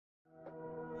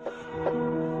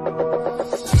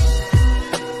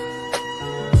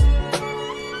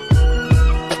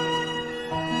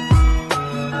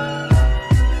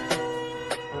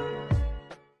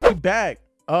back.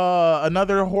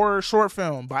 Another horror short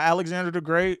film by Alexander the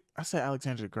Great. I said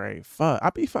Alexander the Great. Fuck, I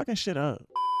be fucking shit up.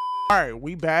 All right,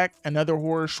 we back. Another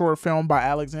horror short film by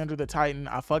Alexander the Titan.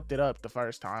 I fucked it up the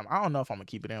first time. I don't know if I'm gonna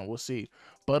keep it in. We'll see.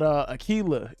 But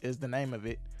Akeela is the name of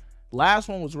it. Last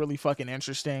one was really fucking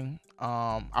interesting.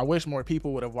 I wish more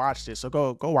people would have watched it. So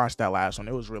go watch that last one.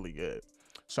 It was really good.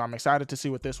 So I'm excited to see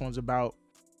what this one's about.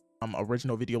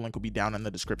 Original video link will be down in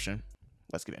the description.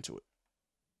 Let's get into it.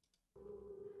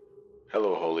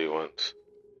 Hello, Holy Ones.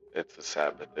 It's the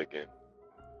Sabbath again.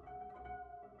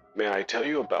 May I tell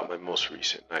you about my most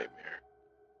recent nightmare?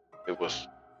 It was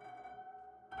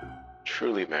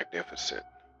truly magnificent.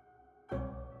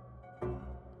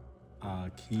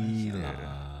 Akeela.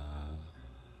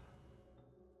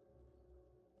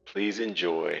 Please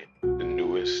enjoy the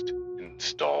newest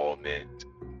installment.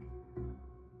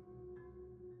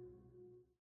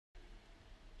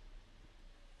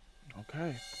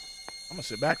 Okay. I'm gonna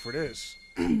sit back for this.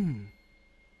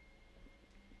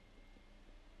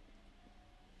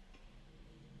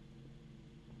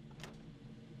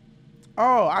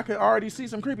 Oh, I could already see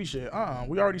some creepy shit.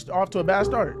 We already off to a bad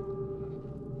start.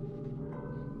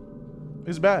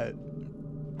 It's bad.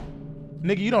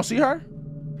 Nigga, you don't see her?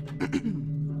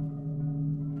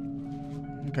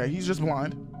 Okay, he's just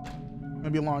blind.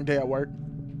 Maybe a long day at work.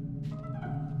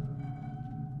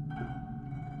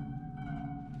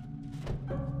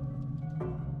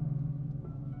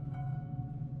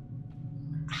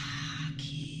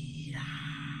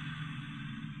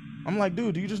 I'm like,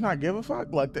 dude, do you just not give a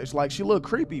fuck? Like this? Like, she look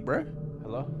creepy, bruh.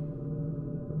 Hello?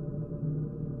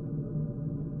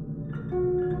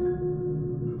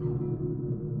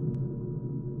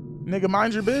 Nigga,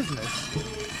 mind your business.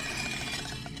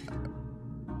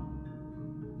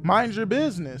 Mind your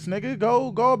business, nigga.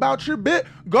 Go about your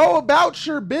go about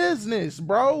your business,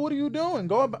 bro. What are you doing?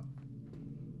 Go about.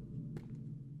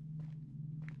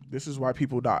 This is why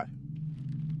people die.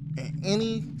 In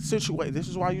any situation, this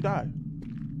is why you die.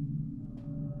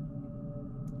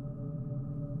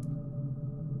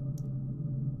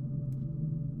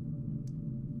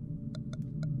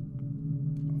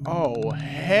 Oh,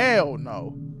 hell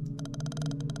no.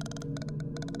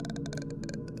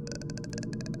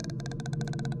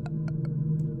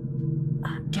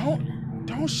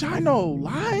 Don't shine no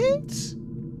lights.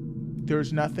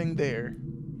 There's nothing there.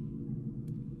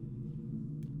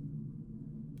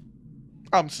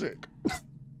 I'm sick.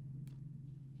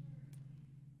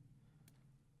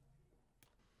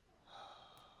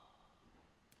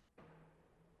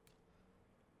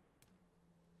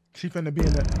 She finna be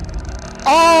in the...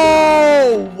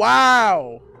 Oh,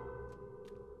 wow.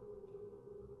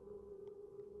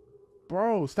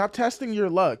 Bro, stop testing your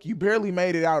luck. You barely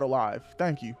made it out alive.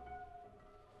 Thank you.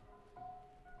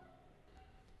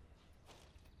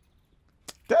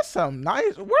 That's something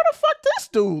nice. Where the fuck this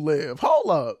dude live? Hold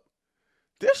up.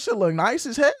 This shit look nice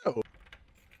as hell.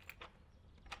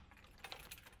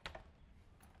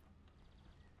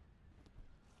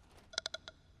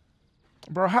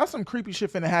 Bro, how's some creepy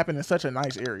shit finna happen in such a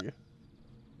nice area?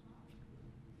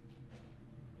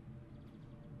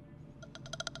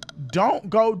 Don't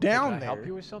go down there. Can I help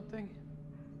you with something?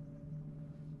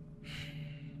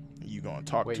 You gonna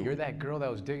talk to Wait, her? you're that girl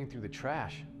that was digging through the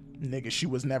trash. Nigga, she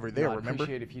was never there, No, remember? I'd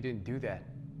appreciate if you didn't do that.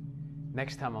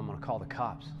 Next time I'm gonna call the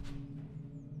cops.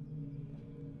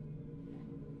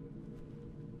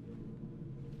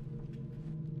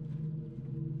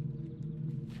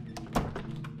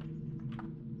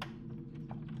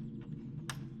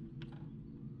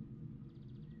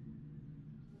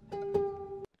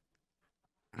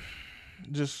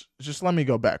 Just let me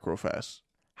go back real fast.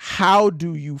 How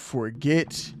do you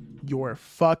forget your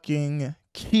fucking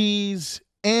keys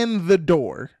in the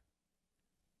door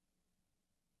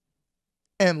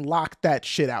and lock that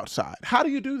shit outside? How do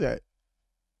you do that?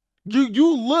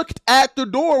 You looked at the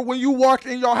door when you walked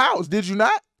in your house, did you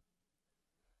not?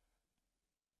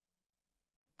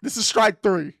 This is strike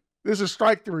three. This is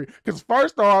strike three. Because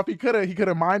first off, he could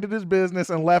have minded his business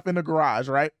and left in the garage,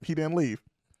 right? He didn't leave.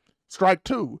 Strike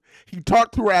two, he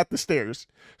talked to her at the stairs.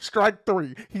 Strike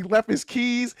three, he left his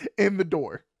keys in the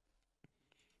door.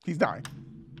 He's dying.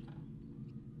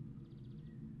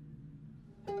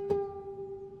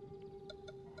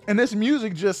 And this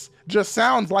music just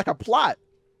sounds like a plot.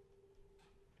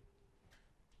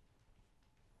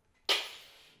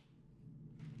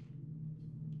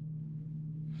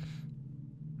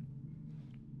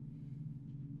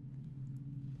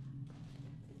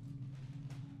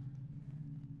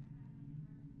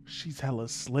 She's hella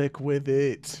slick with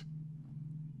it.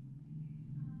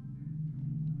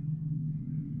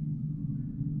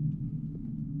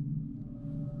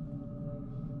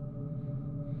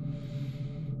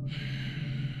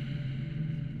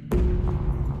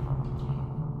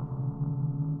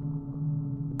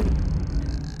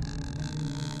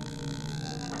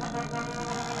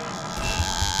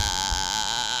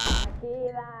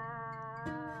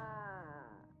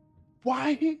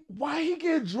 Why he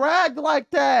get dragged like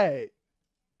that?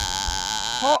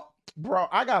 Oh, bro,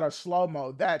 I gotta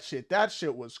slow-mo that shit. That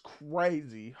shit was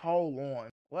crazy. Hold on.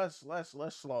 Let's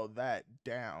slow that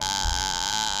down.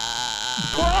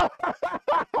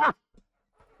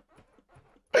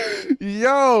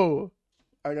 Yo,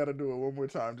 I gotta do it one more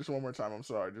time. Just one more time. I'm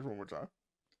sorry. Just one more time.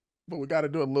 But we gotta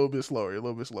do it a little bit slower. A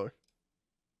little bit slower.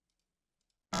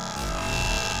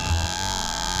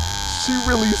 She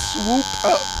really swooped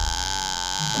up,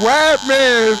 grabbed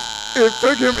man, and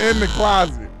took him in the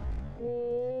closet.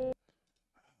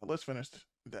 Let's finish.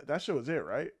 That shit was it,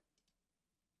 right?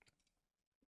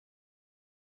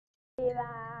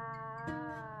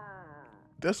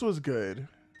 This was good.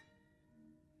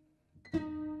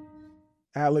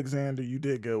 Alexander, you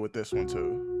did good with this one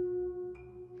too.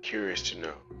 Curious to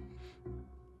know.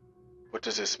 What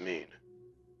does this mean?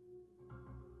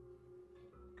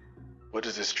 What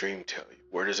does this dream tell you?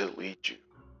 Where does it lead you?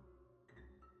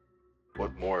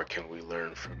 What more can we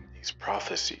learn from these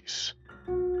prophecies?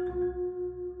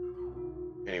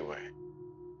 Anyway,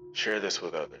 share this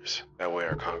with others. That way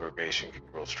our congregation can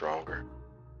grow stronger.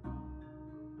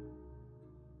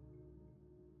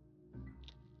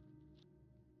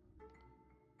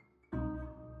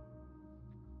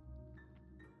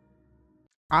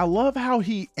 I love how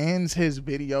he ends his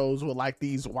videos with like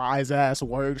these wise ass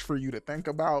words for you to think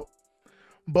about.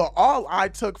 But all I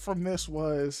took from this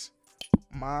was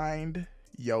mind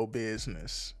your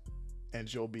business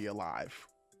and you'll be alive.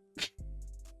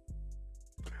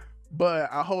 But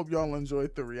I hope y'all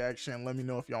enjoyed the reaction. Let me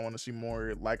know if y'all want to see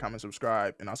more. Like, comment,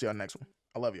 subscribe, and I'll see y'all next one.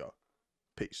 I love y'all.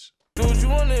 Peace. Do what you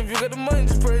want if you got the money,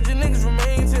 just spread your niggas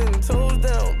remain 10 toes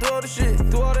down, do all the shit,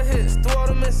 do all the hits, do all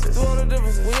the misses, do all the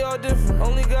differences. We all different,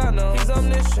 only God knows, he's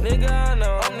omniscient, nigga I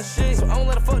know, I'm the shit, so I don't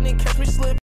let a fuck nigga catch me slip.